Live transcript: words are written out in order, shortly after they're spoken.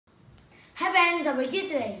Hi friends, how are you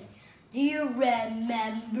today? Do you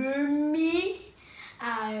remember me?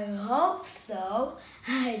 I hope so.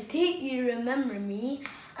 I think you remember me.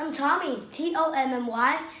 I'm Tommy,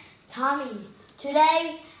 T-O-M-M-Y, Tommy.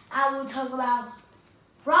 Today I will talk about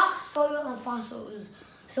rocks, soil, and fossils.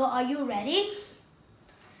 So are you ready?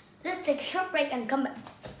 Let's take a short break and come back.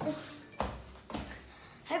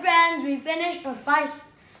 Hi friends, we finished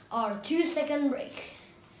our 2-second break.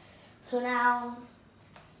 So now,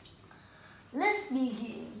 let's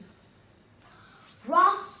begin.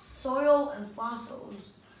 Rocks, soil, and fossils.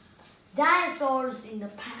 Dinosaurs in the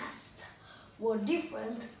past were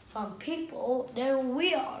different from people than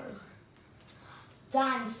we are.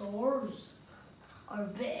 Dinosaurs are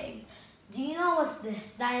big. Do you know what's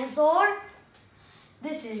this dinosaur?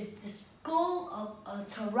 This is the skull of a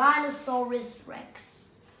Tyrannosaurus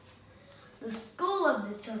Rex. The skull of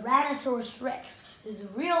the Tyrannosaurus Rex is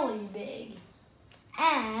really big.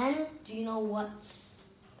 And do you know what's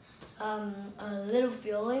a little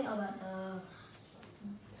feeling about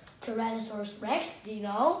Tyrannosaurus Rex? Do you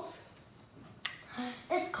know?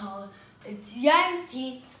 It's called its giant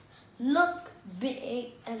teeth look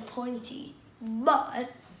big and pointy, but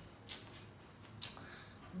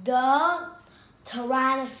the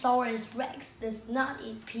Tyrannosaurus Rex does not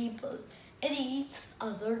eat people. It eats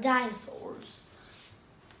other dinosaurs.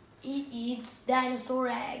 It eats dinosaur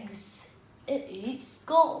eggs. It eats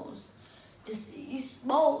skulls. It eats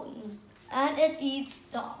bones. And it eats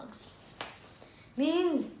dogs.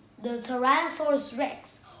 Means the Tyrannosaurus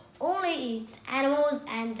Rex only eats animals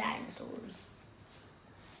and dinosaurs.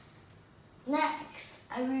 Next,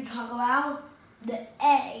 I will talk about the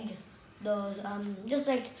egg. Those just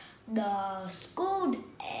like the skulled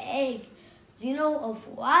egg. Do you know of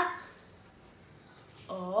what?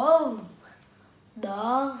 Of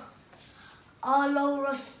the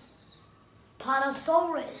Allosaurus.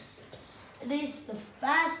 It is the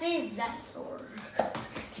fastest dinosaur.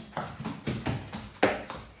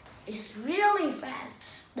 It's really fast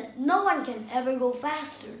that no one can ever go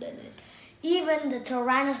faster than it. Even the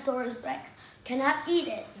Tyrannosaurus Rex cannot eat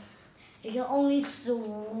it. It can only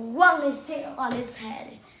swung its tail on its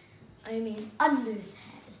head. Under his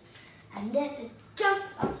head. And then it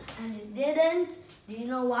jumps up and it didn't. Do you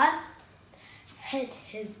know what? Hit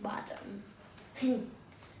his bottom.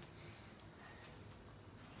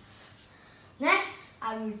 Next,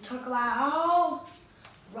 I will talk about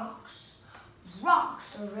rocks.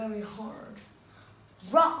 Rocks are very hard.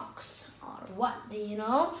 Rocks are what? Do you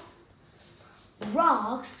know?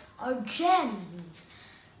 Rocks are gems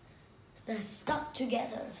that stuck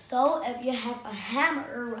together. So if you have a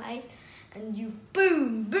hammer, right, and you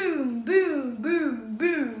boom, boom, boom, boom,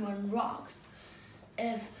 boom on rocks,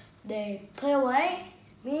 if they put away,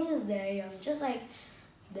 means they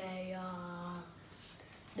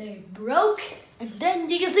they broke, and then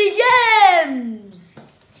you can see gems.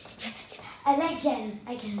 I like gems.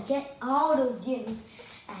 I can get all those gems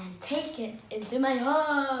and take it into my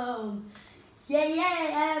home. Yeah,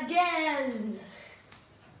 I have gems.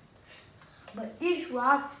 But each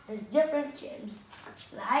rock has different gems.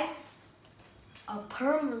 Like a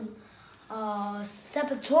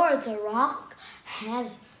Sepultura rock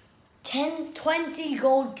has 20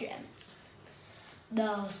 gold gems.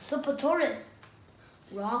 The Sepultura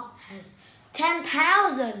rock has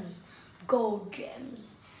 10,000 gold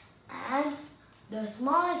gems. And the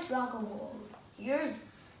smallest rock of all, here's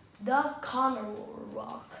the Conroe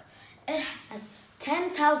rock. It has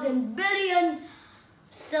 10,000 billion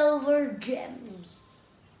silver gems.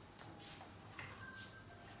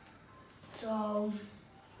 So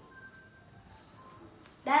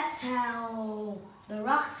that's how the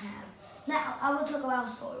rocks have. Now I will talk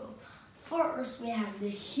about soil. First we have the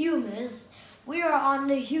humus. We are on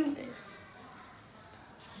the humus.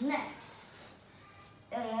 Next,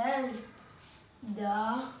 it is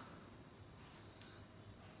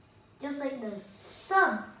just like the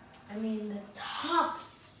the top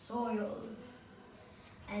soil.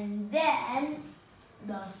 And then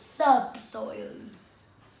the subsoil.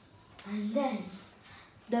 And then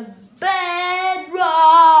the bedrock.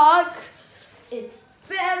 It's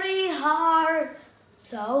very hard.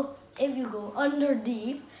 So if you go under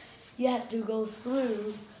deep, you have to go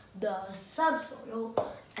through the subsoil,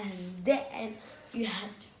 and then you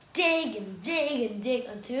have to dig and dig and dig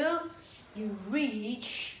until you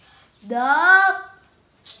reach the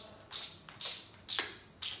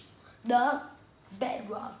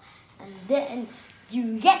bedrock. And then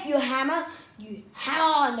you get your hammer, you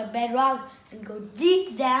hammer on the bedrock and go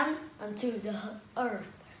deep down into the earth.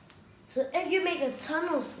 So if you make a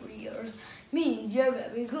tunnel through the earth, means you're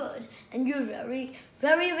very good and you're very,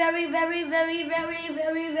 very, very, very, very, very,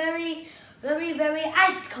 very, very, very, very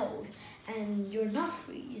ice cold, and you're not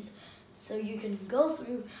freeze. So you can go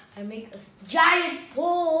through and make a giant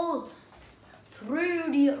hole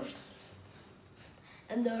through the earth.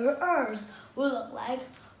 And the earth will look like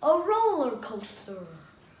a roller coaster.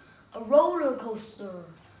 A roller coaster.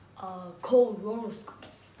 A cold roller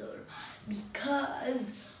coaster.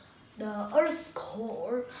 Because the earth's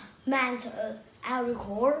core, mantle, outer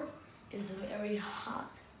core, is very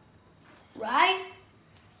hot. Right?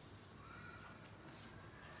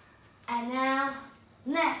 And now,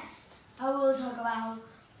 next, I will talk about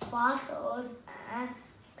fossils and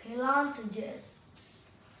paleontologists.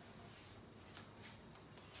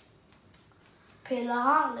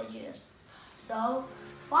 Paleontologists. So,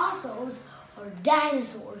 fossils are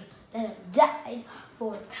dinosaurs that have died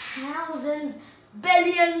for thousands,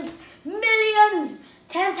 billions, millions,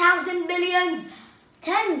 10,000 billions,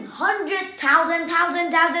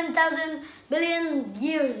 100,000 billion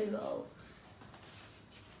years ago.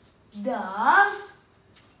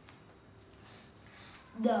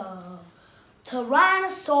 The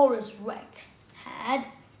Tyrannosaurus Rex had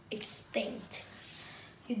extinct.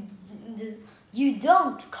 You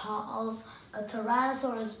don't call a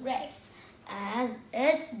Tyrannosaurus Rex as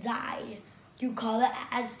it died. You call it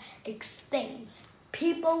as extinct.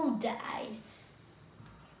 People died.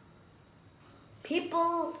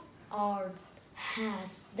 People have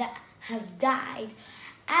died.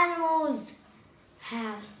 Animals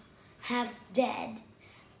have dead.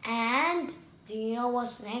 And do you know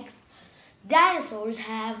what's next? Dinosaurs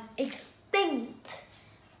have extinct,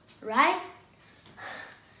 right?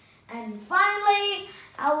 And finally,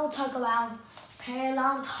 I will talk about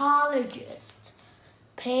paleontologists.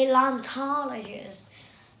 Paleontologists.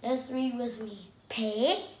 Let's read with me.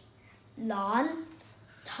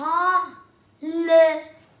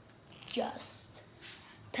 Paleontologist.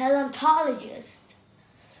 Paleontologist.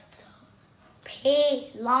 So,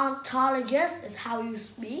 paleontologist is how you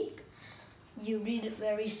speak. You read it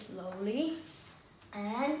very slowly.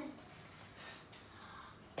 And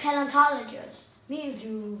paleontologist means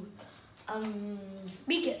you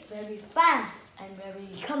speak it very fast and very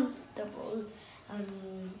comfortable.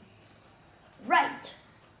 Right.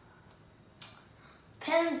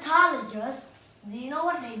 Paleontologists, do you know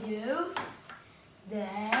what they do?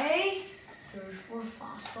 They search for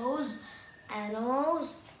fossils,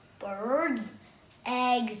 animals, birds,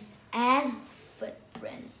 eggs, and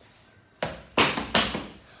footprints.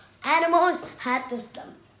 Animals have to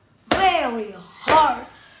stomp very hard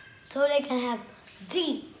so they can have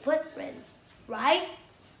deep footprints, right?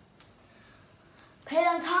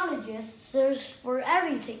 Paleontologists search for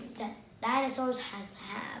everything that dinosaurs have to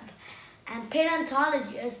have. And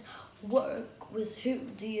paleontologists work with who,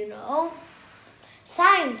 do you know?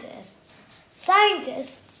 Scientists.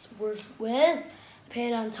 Scientists work with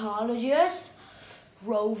paleontologists,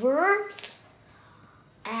 rovers,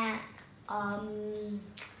 and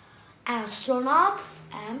astronauts,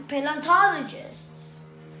 and paleontologists.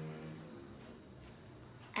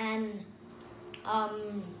 And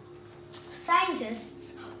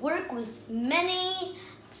scientists work with many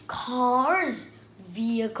cars,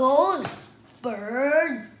 vehicles,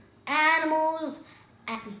 birds, animals,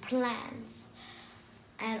 and plants,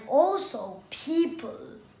 and also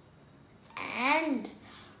people and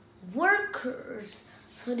workers.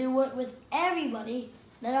 So they work with everybody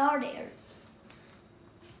that are there.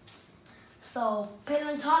 So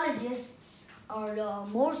paleontologists are the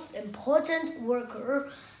most important worker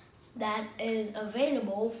that is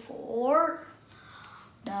available for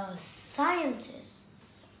the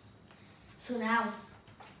scientists. So now,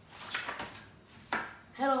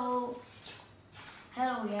 hello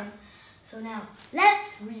again. So now,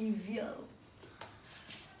 let's review.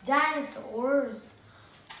 Dinosaurs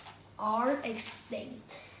are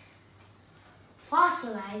extinct.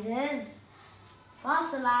 Fossilized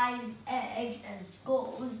eggs and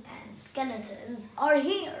skulls and skeletons are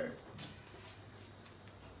here.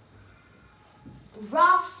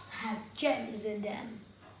 Rocks have gems in them.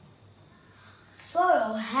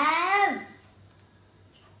 Soil has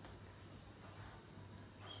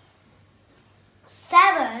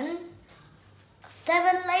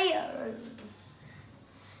seven layers.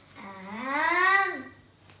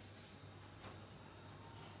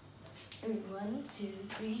 And 1, 2,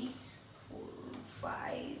 3, 4,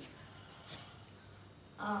 5.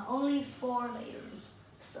 Only 4 layers.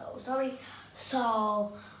 So sorry.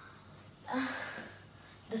 So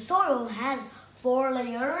the soil has 4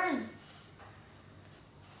 layers.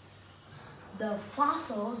 The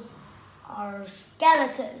fossils are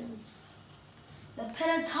skeletons. The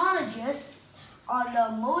paleontologists are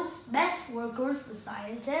the best workers for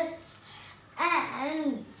scientists,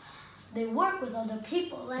 and they work with other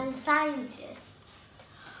people and scientists.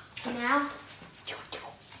 So now,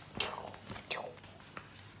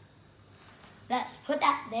 let's put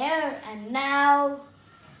that there. And now,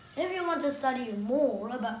 if you want to study more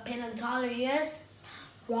about paleontologists,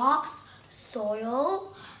 rocks,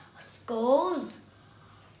 soil, skulls,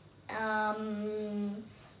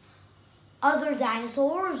 other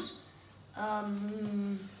dinosaurs,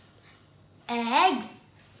 eggs,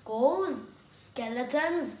 skulls,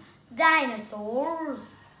 skeletons, dinosaurs,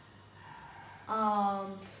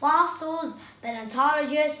 fossils,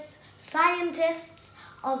 paleontologists, scientists,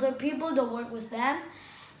 other people that work with them,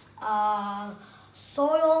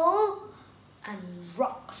 soil, and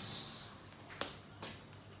rocks.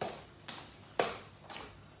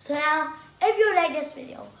 So now, if you like this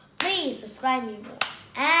video, please subscribe me more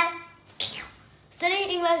and study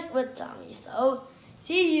English with Tommy. So,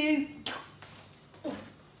 see you.